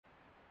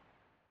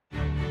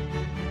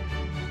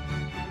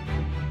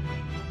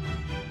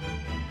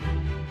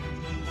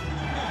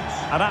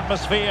An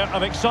atmosphere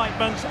of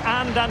excitement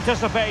and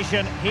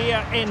anticipation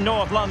here in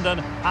North London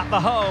at the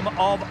home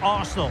of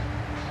Arsenal.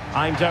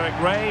 I'm Derek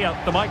Ray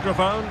at the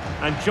microphone,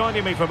 and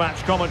joining me for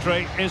match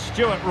commentary is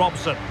Stuart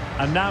Robson.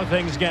 And now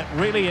things get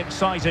really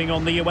exciting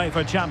on the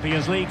UEFA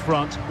Champions League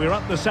front. We're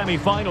at the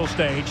semi-final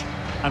stage,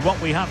 and what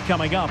we have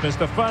coming up is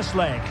the first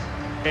leg.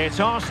 It's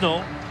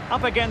Arsenal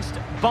up against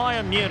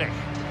Bayern Munich.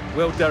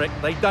 Well, Derek,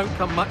 they don't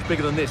come much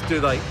bigger than this, do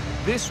they?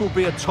 This will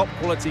be a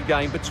top-quality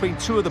game between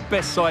two of the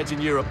best sides in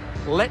Europe.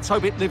 Let's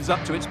hope it lives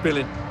up to its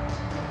billing.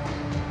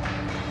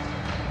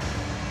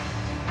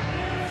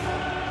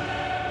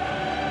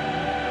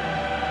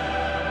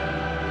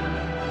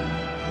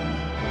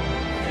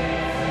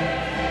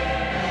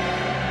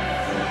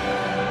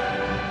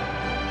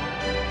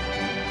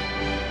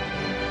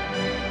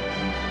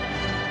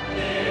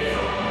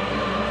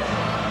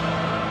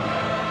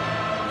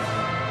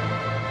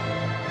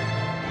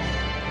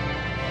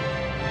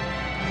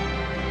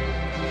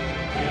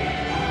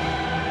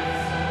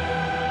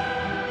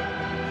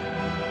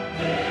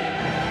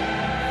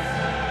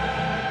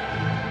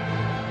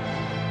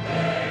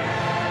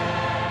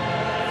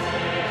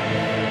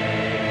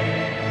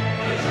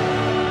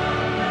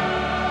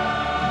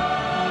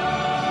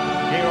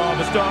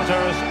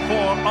 Starters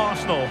for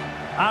Arsenal.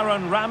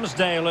 Aaron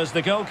Ramsdale is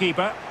the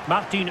goalkeeper.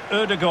 Martin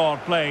Ødegaard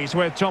plays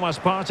with Thomas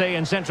Partey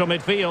in central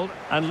midfield.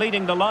 And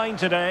leading the line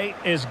today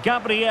is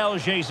Gabriel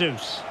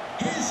Jesus.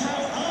 Here's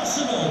how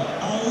Arsenal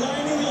are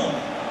lining up.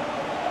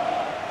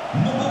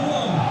 Number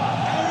 1,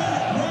 Aaron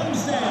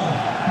Ramsdale.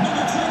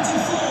 Number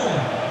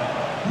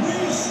 24,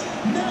 Reece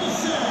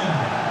Nelson.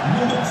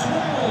 Number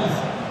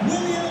 12,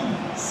 William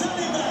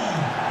Saliba.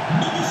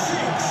 Number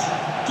 6,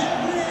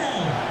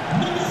 Gabriel.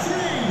 Number 3,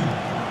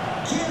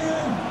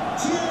 Kieran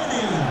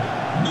Tierney.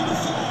 Number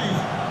 5,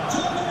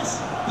 Thomas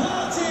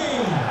Partey.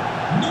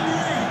 Number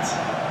 8,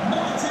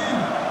 Martin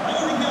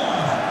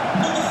Ødegaard.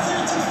 Number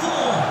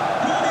 34,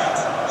 Granit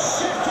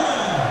Xhaka.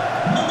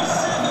 Number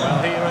 7.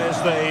 Well, here is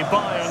the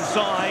Bayern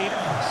side.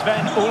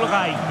 Sven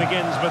Ulreich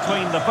begins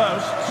between the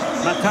posts.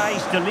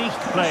 Matthijs de Ligt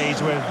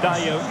plays with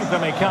Dayo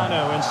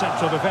Upamecano in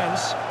central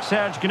defence.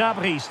 Serge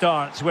Gnabry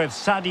starts with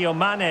Sadio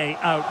Mane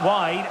out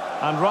wide.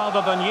 And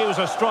rather than use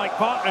a strike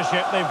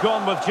partnership, they've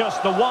gone with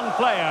just the one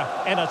player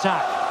in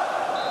attack.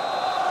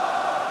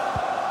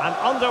 And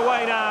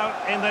underway now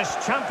in this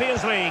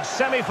Champions League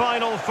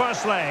semi-final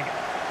first leg.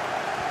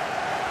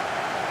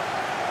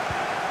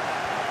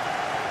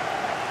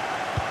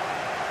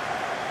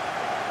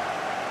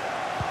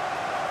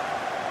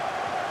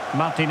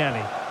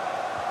 Martinelli.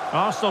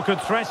 Arsenal could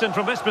threaten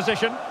from this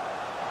position,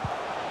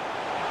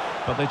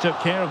 but they took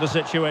care of the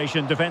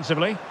situation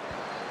defensively.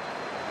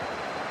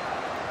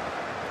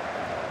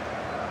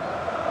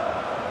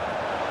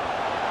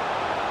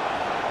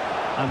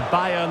 And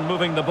Bayern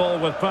moving the ball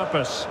with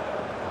purpose.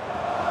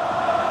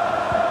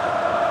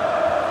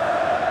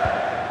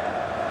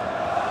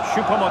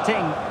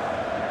 Choupo-Moting.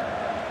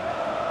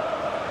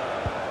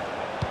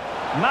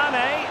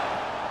 Mane.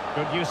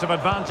 Good use of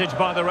advantage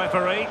by the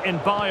referee in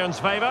Bayern's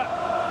favour.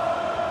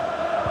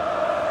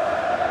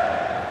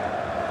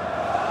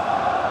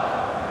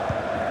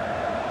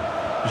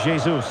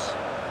 Jesus.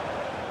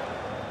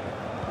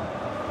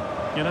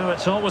 You know,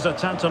 it's always a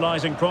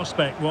tantalising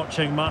prospect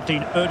watching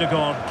Martin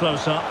Ødegaard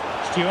close up.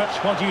 Stuart,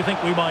 what do you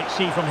think we might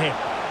see from him?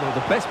 Well,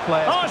 the best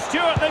players... Oh,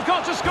 Stuart, they've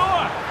got to score!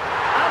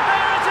 And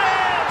there it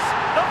is!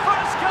 The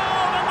first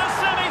goal in the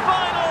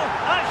semi-final!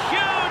 A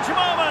huge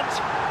moment!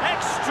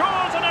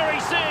 Extraordinary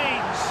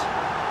scenes!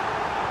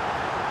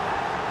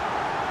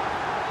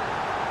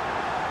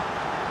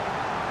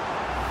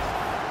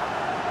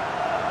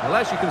 Well,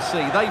 as you can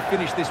see, they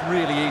finished this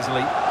really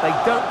easily. They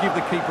don't give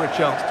the keeper a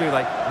chance, do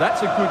they?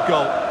 That's a good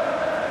goal.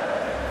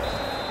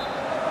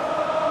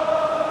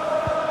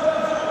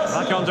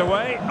 Back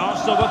underway,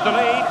 Arsenal with the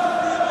lead.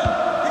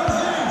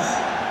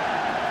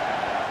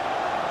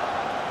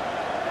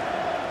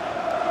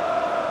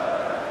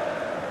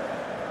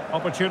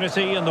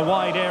 Opportunity in the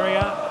wide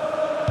area.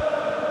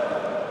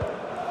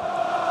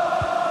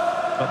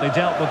 But they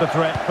dealt with the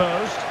threat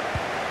posed.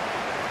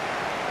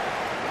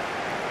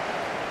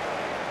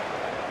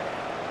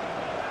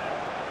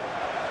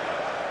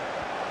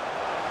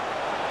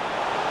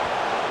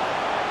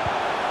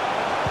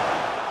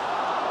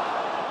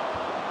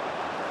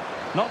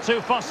 Not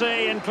too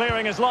fussy in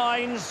clearing his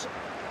lines.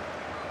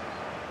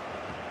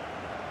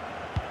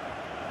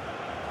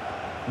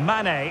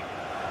 Mane.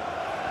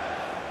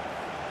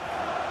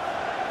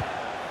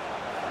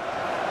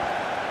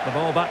 The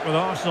ball back with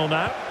Arsenal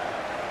now.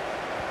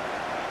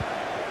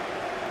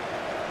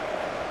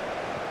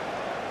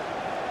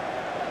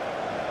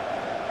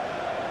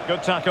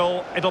 Good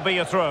tackle, it'll be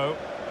a throw.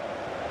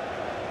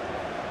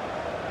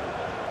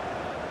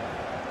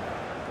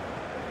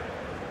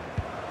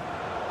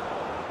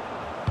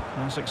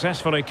 And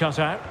successfully cut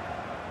out.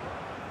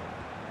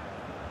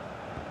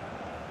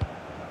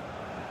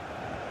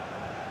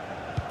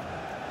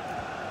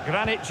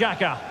 Granit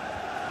Xhaka.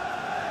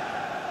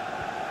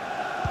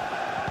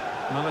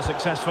 Another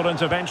successful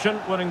intervention,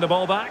 winning the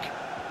ball back.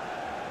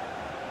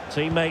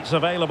 Teammates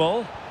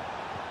available.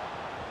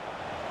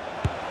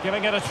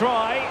 Giving it a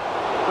try.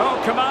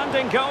 Oh,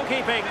 commanding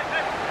goalkeeping.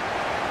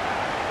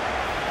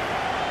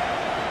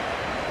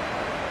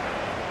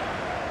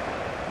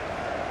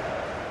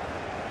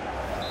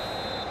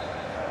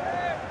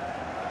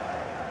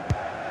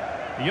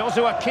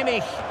 Joshua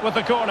Kimmich with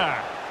the corner.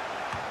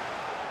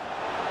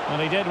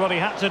 And he did what he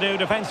had to do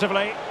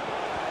defensively.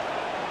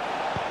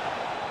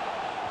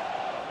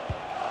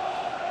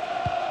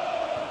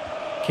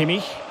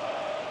 Kimmich.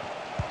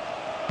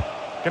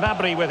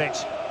 Gnabry with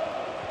it.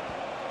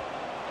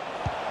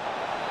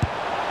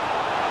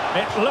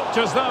 It looked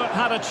as though it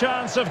had a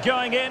chance of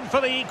going in for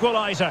the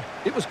equaliser.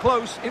 It was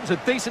close, it was a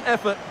decent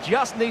effort,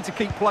 just need to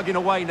keep plugging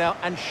away now,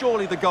 and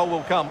surely the goal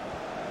will come.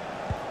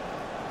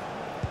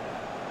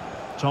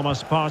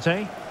 Thomas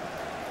Partey.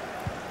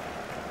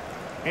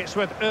 It's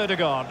with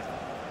Ødegaard.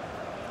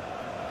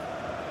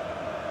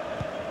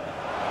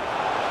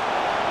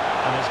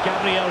 And it's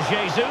Gabriel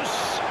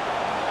Jesus.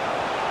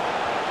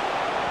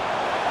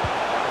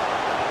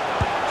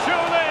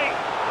 Surely!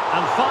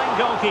 And fine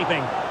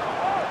goalkeeping.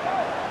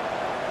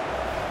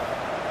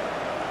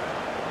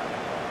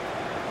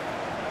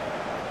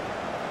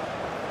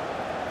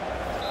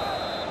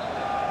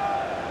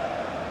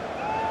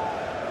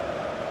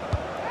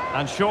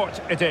 And short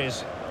it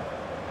is.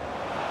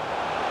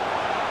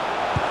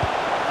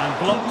 And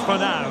blocked for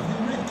now.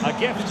 A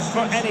gift for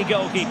any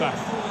goalkeeper.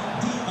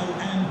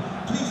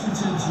 Please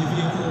return to your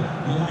vehicle.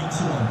 Your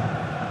lights are on.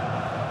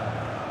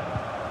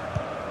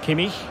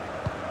 Kimmich.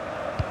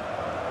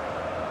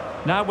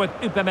 Now with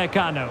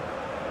Upamecano.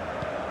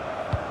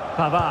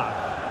 Pavard.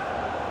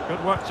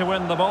 Good work to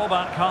win the ball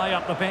back high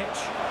up the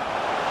pitch.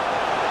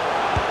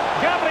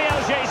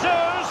 Gabriel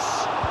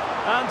Jesus!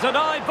 And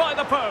denied by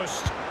the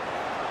post.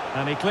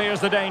 And he clears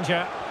the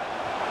danger.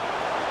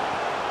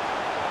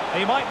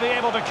 He might be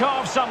able to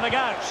carve something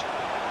out.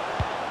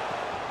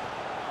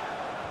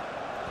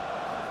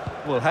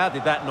 Well, how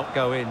did that not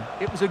go in?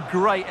 It was a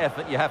great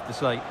effort, you have to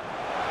say.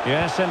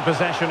 Yes, in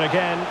possession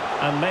again,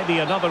 and maybe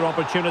another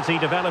opportunity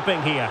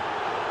developing here.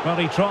 Well,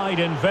 he tried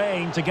in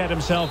vain to get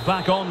himself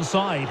back on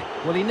side.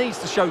 Well, he needs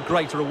to show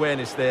greater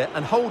awareness there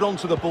and hold on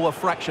to the ball a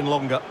fraction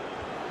longer.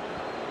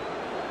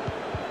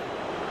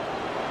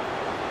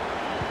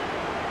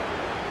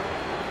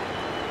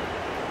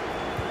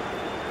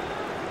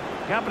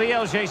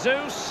 Gabriel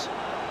Jesus.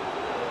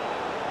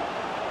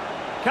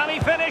 Can he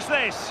finish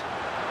this?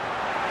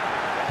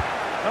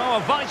 Oh,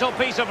 a vital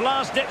piece of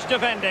last-ditch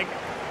defending.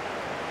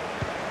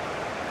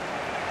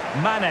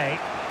 Mane.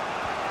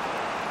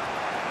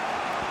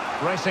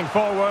 Racing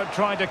forward,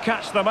 trying to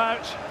catch them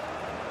out.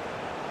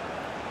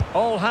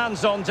 All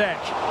hands on deck.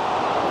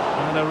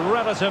 And a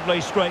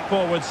relatively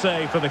straightforward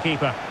save for the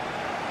keeper.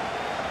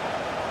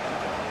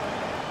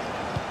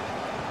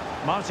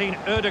 Martin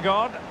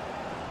Ødegaard.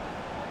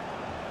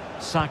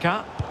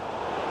 Saka.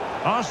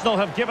 Arsenal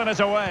have given it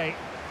away.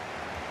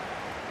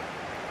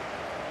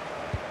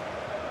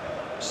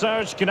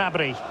 Serge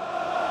Gnabry.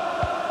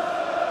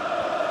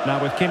 Now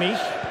with Kimmich.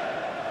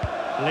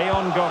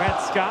 Leon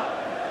Goretzka.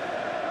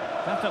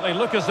 Definitely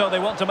look as though they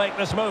want to make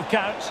this move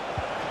count.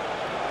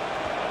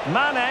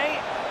 Mane.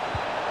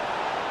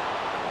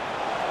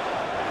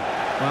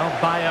 Well,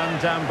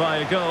 Bayern down by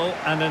a goal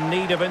and in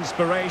need of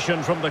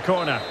inspiration from the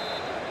corner.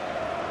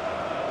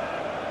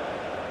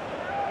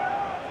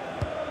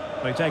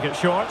 They take it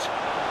short.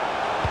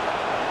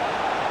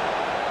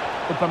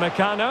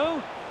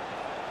 Upamecano.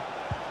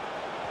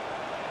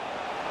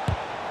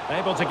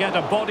 Able to get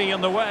a body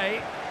in the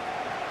way.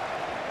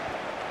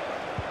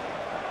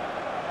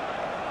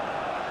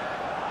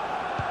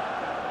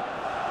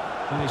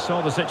 And he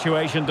saw the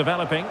situation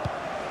developing.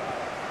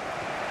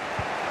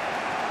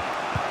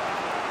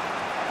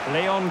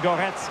 Leon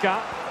Goretzka.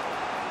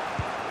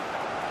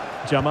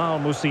 Jamal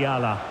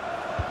Musiala.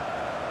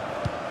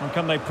 And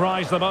can they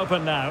prise them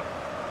open now?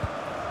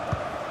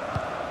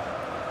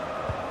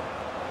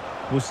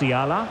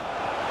 Musiala.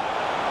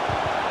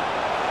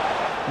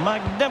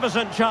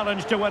 Magnificent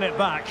challenge to win it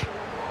back.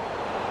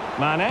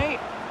 Mane.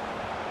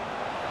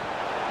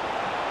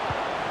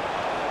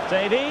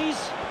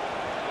 Davies.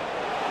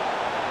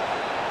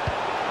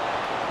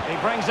 He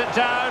brings it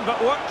down, but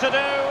work to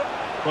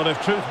do. Well,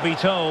 if truth be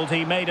told,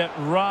 he made it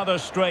rather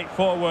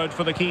straightforward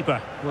for the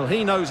keeper. Well,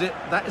 he knows it.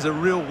 That is a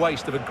real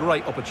waste of a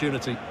great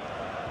opportunity.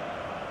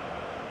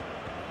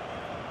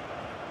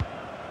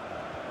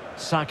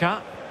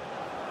 Saka.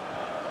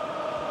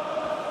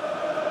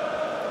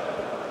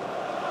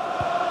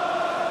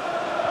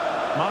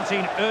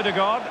 Martin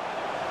Ødegaard.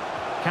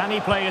 Can he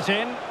play it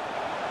in?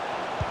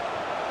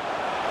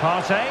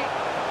 Partey.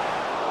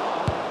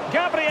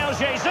 Gabriel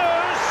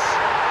Jesus.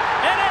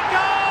 In it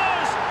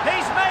goes!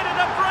 He's made it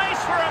a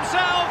brace for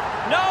himself.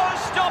 No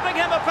stopping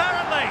him,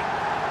 apparently.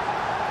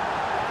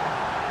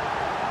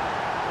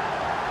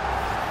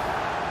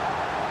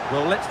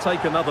 Well, let's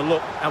take another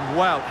look. And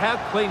wow, how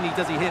cleanly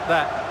does he hit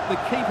that? The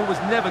keeper was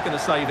never going to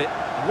save it.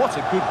 What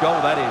a good goal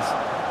that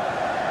is.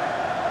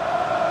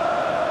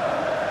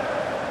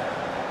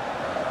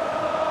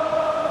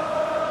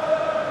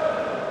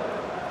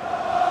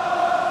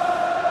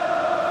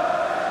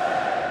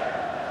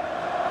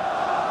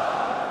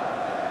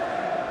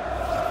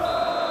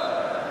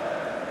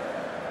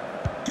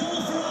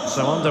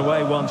 So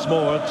underway once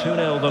more,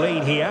 2-0 the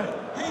lead here.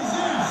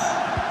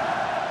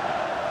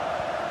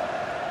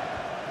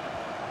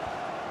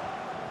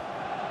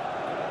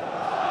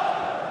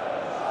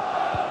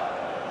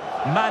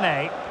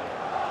 Mane.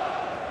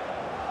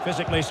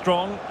 Physically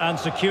strong and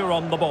secure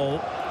on the ball.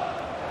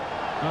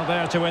 Well,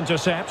 there to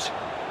intercept.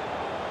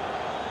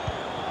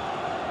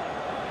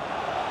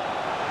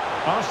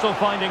 Arsenal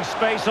finding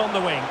space on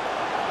the wing.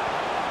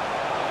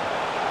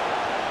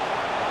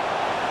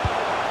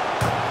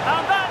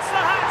 And that's the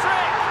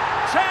hat-trick!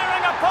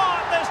 Tearing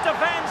apart this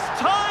defence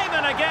time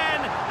and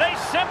again. They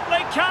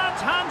simply can't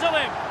handle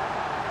him.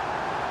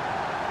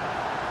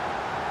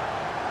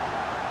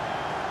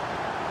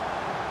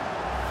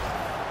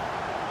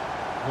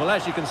 Well,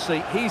 as you can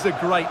see, he's a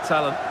great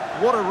talent.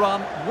 What a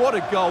run, what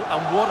a goal,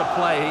 and what a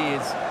player he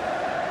is.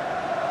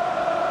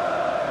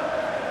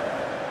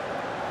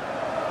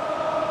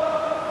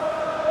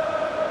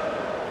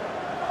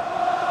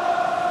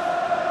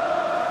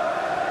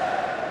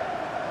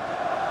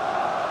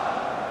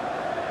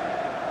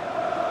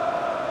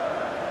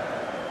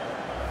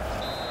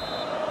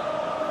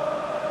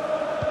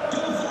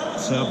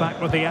 So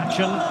back with the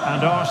action,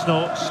 and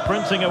Arsenal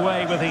sprinting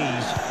away with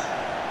ease.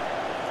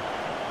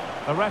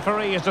 The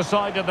referee has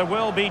decided there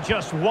will be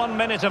just 1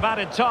 minute of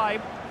added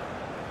time.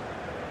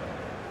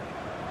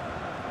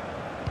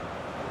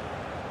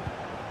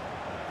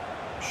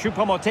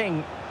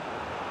 Choupo-Moting.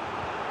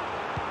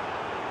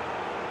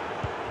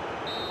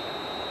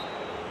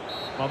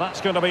 Well, that's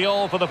going to be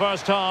all for the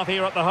first half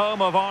here at the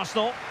home of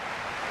Arsenal.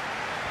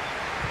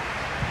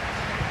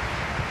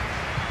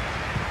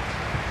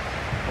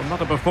 Well,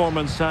 not a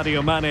performance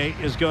Sadio Mane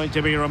is going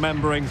to be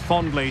remembering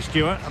fondly,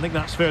 Stuart. I think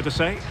that's fair to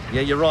say.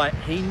 Yeah, you're right.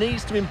 He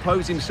needs to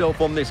impose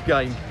himself on this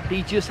game.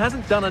 He just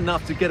hasn't done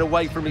enough to get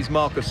away from his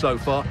marker so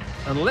far.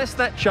 Unless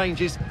that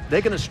changes,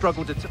 they're going to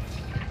struggle to...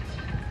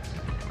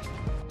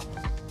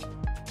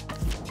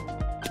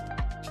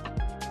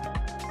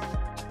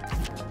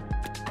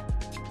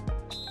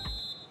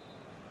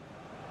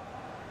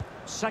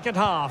 Second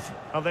half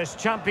of this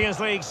Champions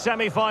League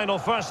semi-final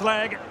first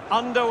leg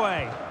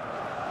underway.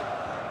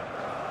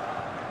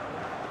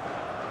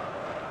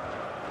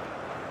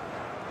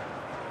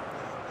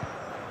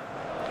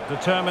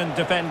 Determined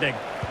defending.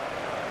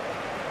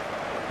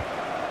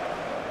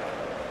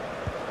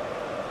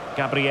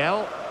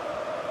 Gabriel.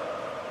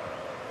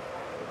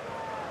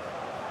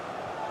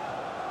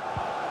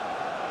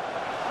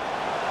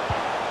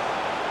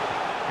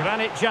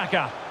 Granit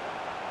Xhaka.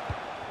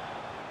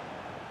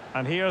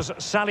 And here's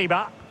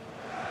Saliba.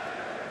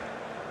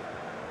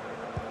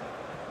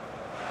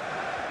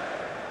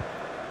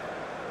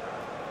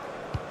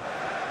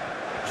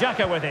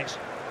 Xhaka with it.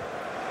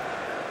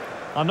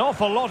 An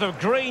awful lot of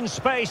green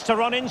space to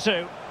run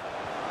into.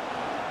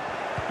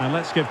 And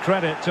let's give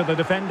credit to the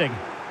defending.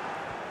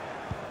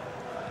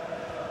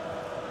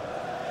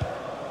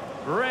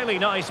 Really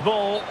nice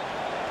ball.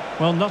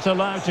 Well, not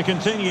allowed to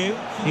continue.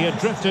 He had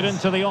drifted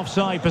into the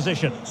offside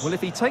position. Well,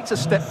 if he takes a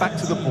step back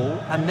to the ball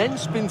and then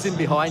spins in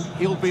behind,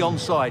 he'll be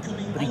onside.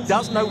 But he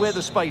does know where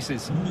the space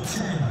is.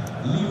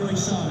 Leroy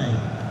Sané.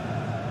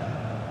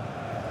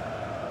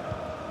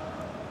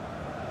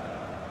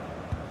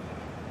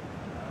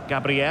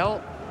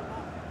 Gabriel.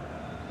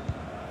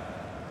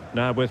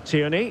 Now with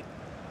Tierney.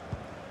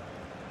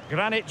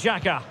 Granit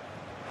Xhaka.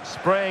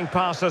 Spraying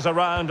passes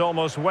around,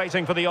 almost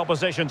waiting for the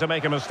opposition to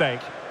make a mistake.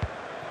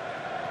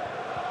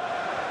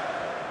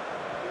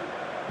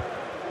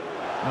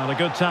 Not a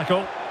good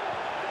tackle.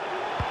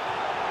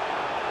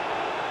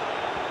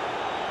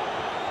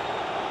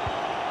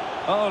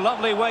 Oh,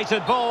 lovely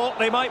weighted ball.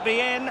 They might be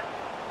in.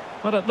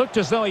 Well, it looked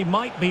as though he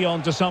might be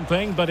onto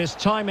something, but his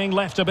timing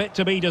left a bit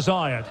to be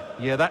desired.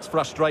 Yeah, that's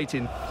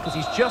frustrating, because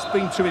he's just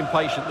been too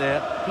impatient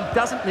there. He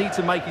doesn't need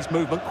to make his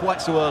movement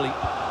quite so early.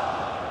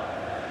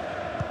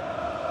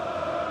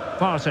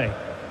 Partey.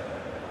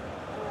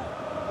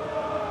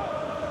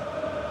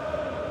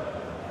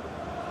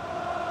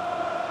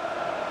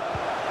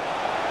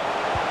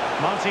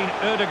 Martin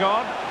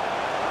Ødegaard.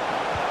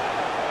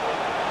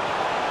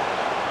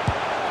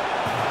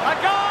 A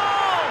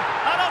goal!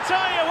 And I'll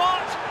tell you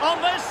what,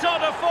 on this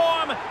sort of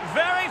form,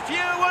 very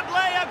few would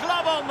lay a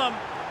glove on them.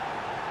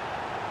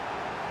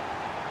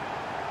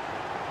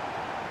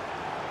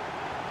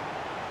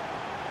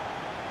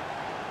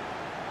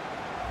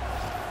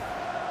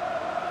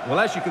 Well,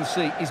 as you can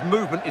see, his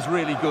movement is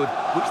really good,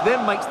 which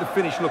then makes the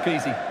finish look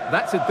easy.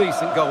 That's a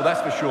decent goal,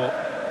 that's for sure.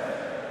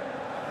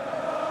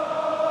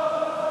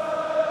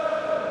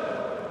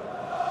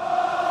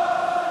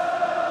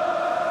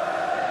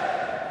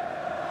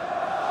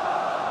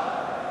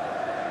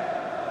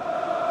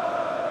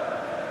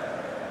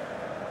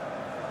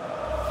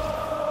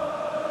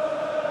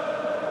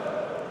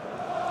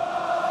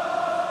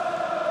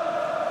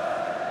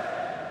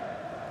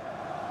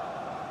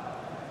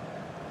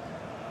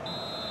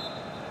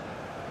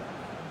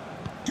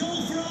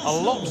 A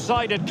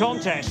lopsided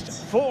contest,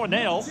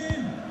 4-0.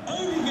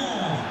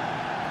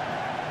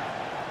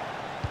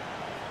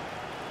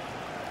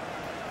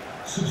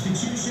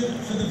 Substitution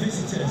for the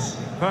visitors.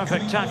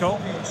 Perfect tackle.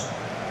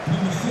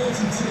 Number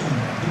 32,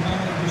 Jamal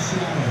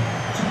Musiala.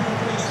 To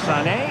replace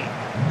Sané.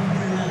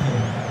 number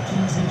 11,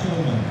 Kingsley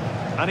Coman.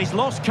 And he's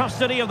lost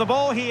custody of the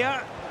ball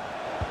here.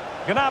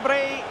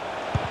 Gnabry.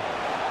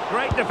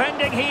 Great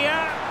defending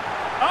here.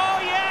 Oh,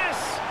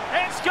 yes!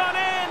 It's gone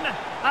in!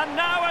 And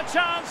now a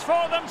chance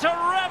for them to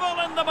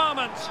revel in the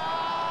moment.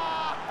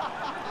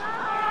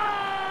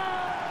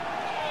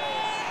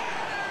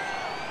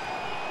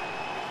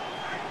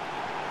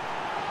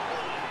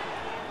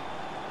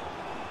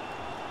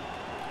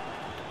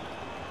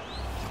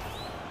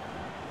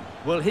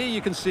 Well, here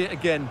you can see it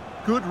again.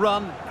 Good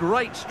run,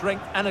 great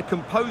strength, and a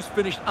composed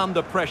finish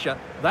under pressure.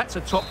 That's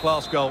a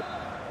top-class goal.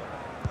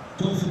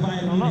 Goal for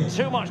Bayern Well, not Munich.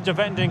 too much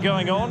defending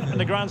going on in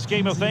the grand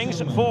scheme of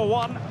things.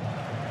 4-1.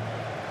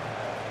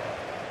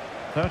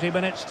 30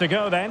 minutes to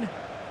go then.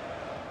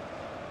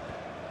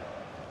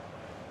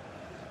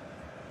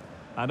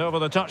 And over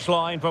the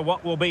touchline for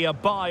what will be a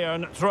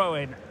Bayern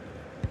throw-in.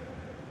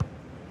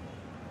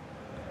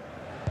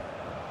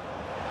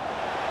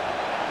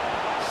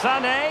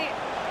 Sané.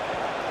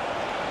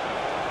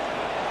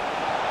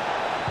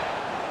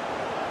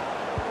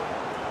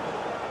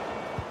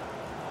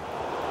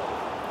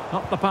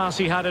 Not the pass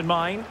he had in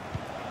mind.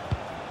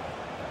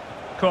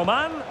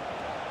 Coman.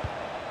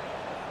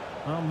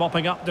 Well,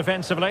 mopping up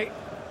defensively.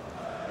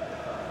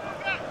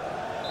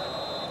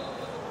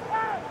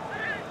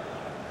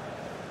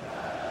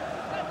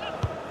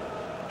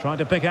 Trying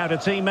to pick out a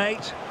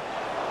teammate.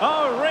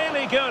 Oh,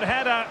 really good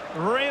header.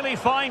 Really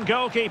fine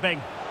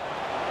goalkeeping.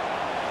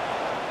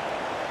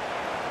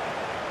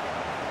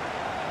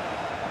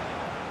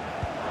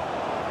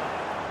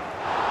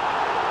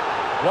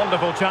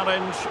 Wonderful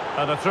challenge,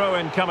 and a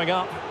throw-in coming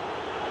up.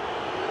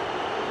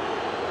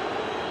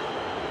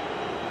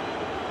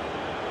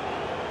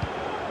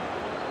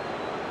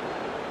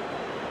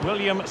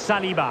 William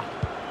Saliba.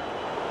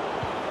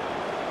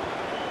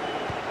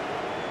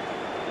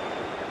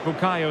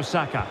 Bukayo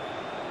Saka.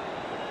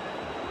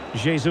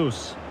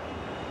 Jesus.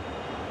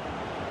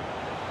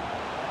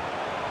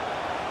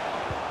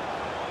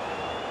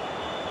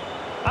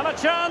 And a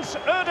chance,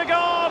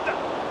 Ødegaard.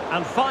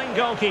 And fine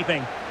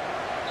goalkeeping.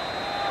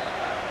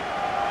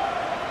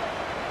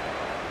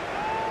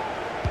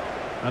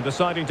 And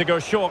deciding to go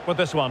short with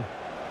this one.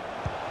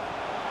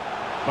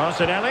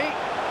 Martinelli.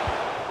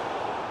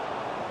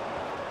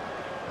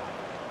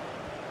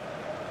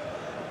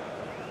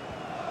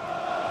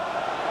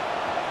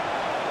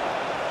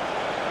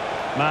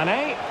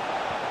 Mane.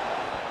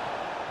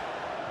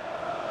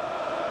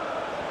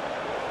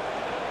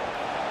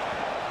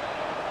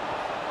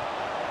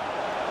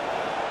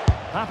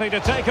 Happy to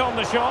take on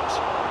the shot.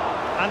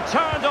 And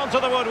turned onto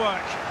the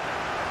woodwork.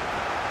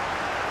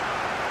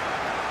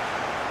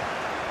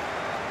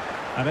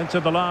 And into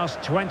the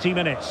last 20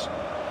 minutes.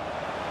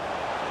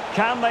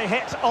 Can they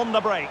hit on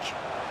the break?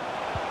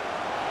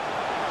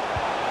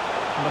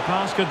 And the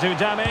pass could do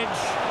damage.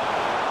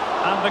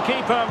 And the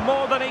keeper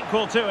more than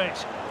equal to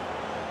it.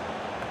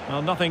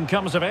 Well, nothing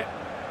comes of it.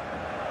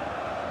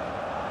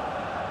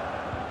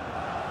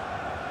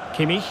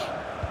 Kimmich.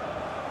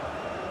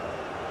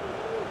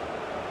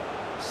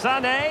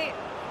 Sané.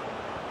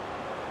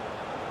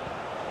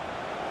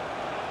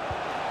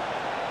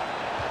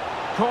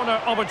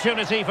 Corner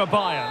opportunity for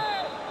Bayern.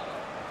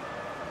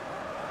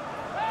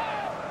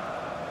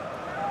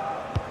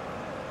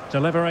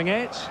 Delivering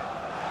it.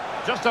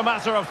 Just a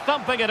matter of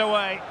thumping it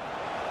away.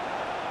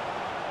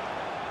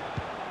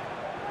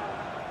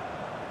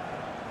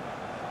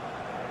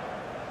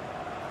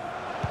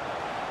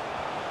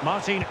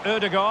 Martin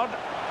Ødegaard.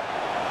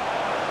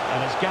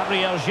 And it's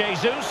Gabriel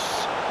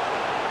Jesus.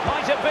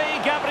 Might it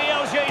be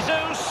Gabriel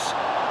Jesus?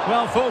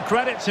 Well, full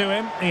credit to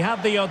him. He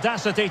had the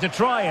audacity to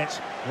try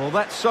it. Well,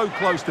 that's so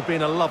close to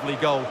being a lovely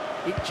goal.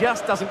 It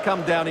just doesn't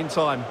come down in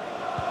time.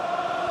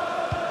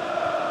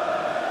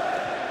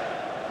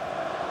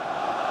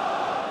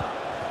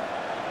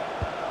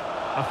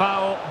 A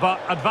foul, but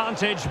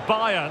advantage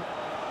Bayern.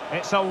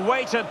 It's a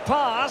weighted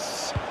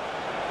pass.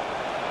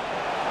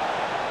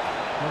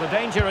 Well, the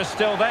danger is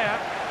still there.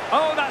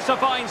 Oh, that's a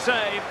fine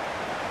save.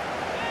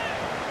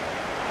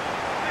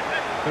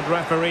 Good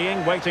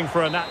refereeing, waiting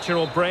for a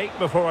natural break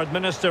before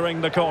administering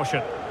the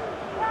caution.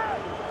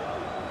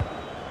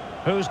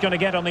 Who's going to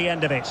get on the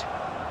end of it?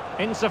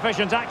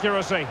 Insufficient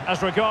accuracy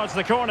as regards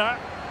the corner.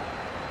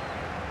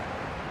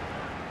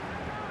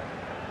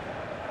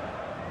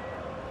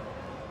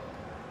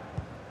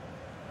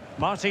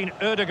 Martin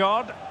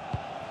Ødegaard.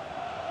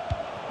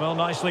 Well,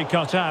 nicely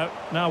cut out.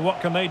 Now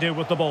what can they do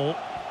with the ball?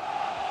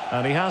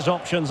 And he has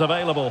options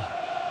available.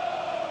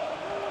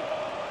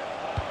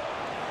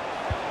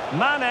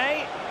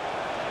 Mane.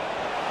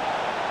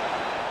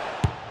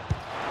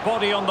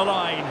 Body on the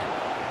line.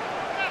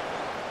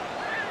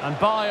 And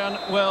Bayern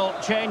will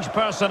change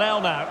personnel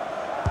now.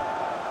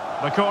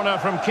 The corner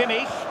from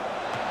Kimmich.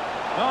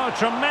 Oh,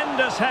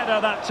 tremendous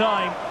header that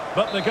time.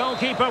 But the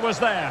goalkeeper was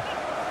there.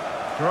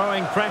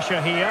 Growing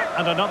pressure here,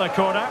 and another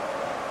corner.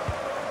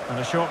 And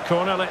a short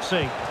corner, let's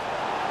see.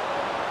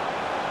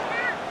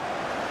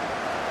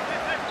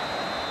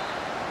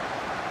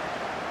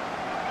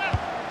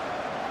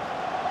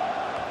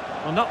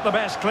 Well, not the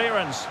best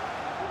clearance.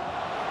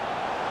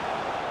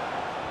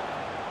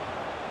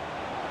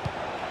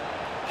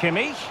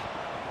 Kimmich.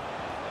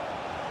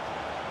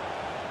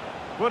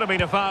 Would have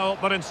been a foul,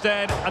 but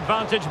instead,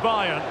 advantage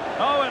Bayern.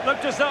 Oh, it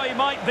looked as though he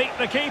might beat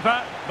the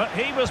keeper, but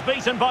he was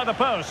beaten by the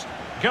post.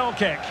 Goal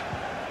kick.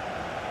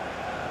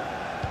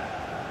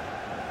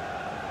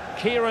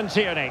 Kieran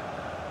Tierney.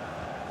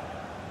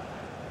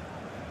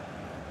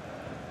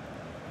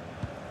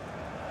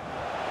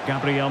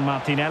 Gabriel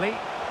Martinelli.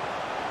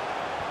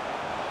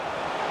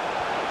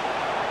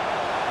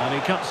 And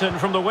he cuts in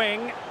from the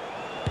wing.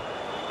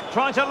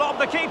 Trying to lob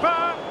the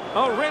keeper.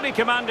 Oh, really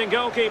commanding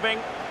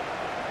goalkeeping.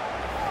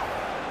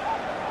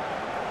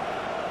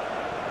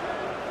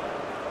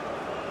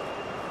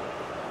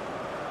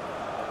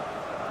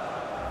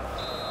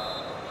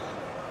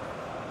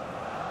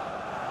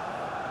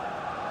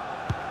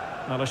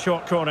 Well, a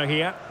short corner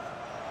here.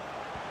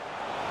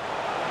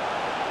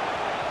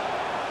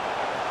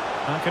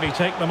 How can he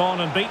take them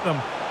on and beat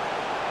them?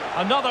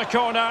 Another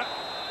corner.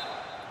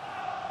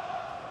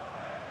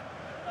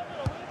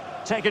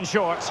 Taken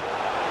short.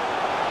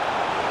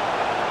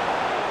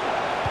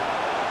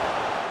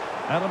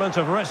 Element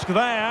of risk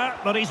there,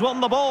 but he's won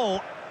the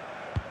ball.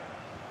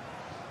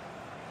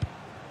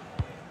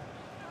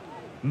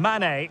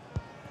 Mane.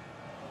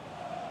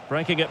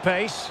 Breaking at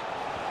pace.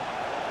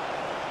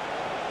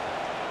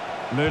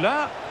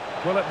 Müller.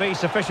 Will it be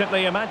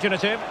sufficiently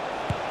imaginative?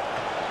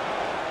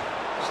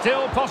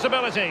 Still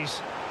possibilities.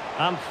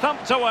 And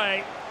thumped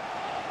away.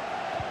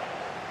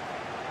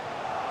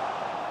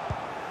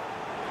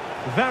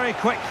 Very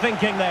quick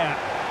thinking there.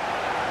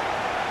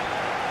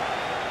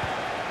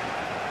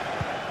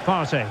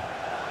 Partey.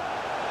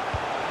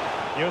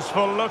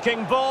 Useful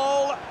looking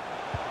ball.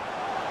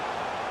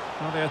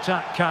 Well, the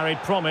attack carried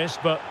promise,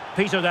 but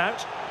petered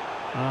out.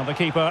 The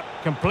keeper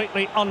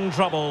completely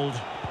untroubled.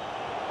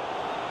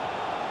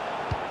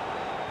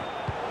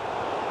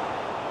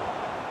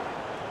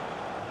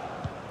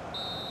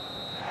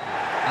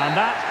 And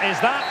that is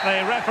that.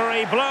 The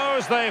referee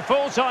blows the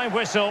full-time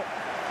whistle.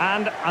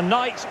 And a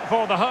night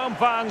for the home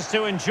fans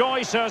to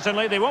enjoy,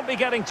 certainly. They won't be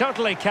getting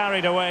totally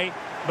carried away,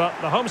 but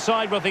the home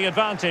side with the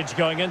advantage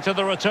going into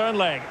the return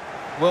leg.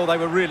 Well, they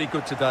were really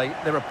good today.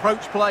 Their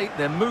approach play,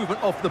 their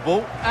movement off the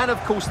ball, and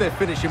of course their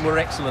finishing were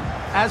excellent,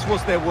 as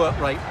was their work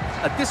rate.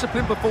 A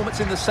disciplined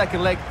performance in the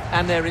second leg,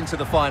 and they're into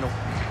the final.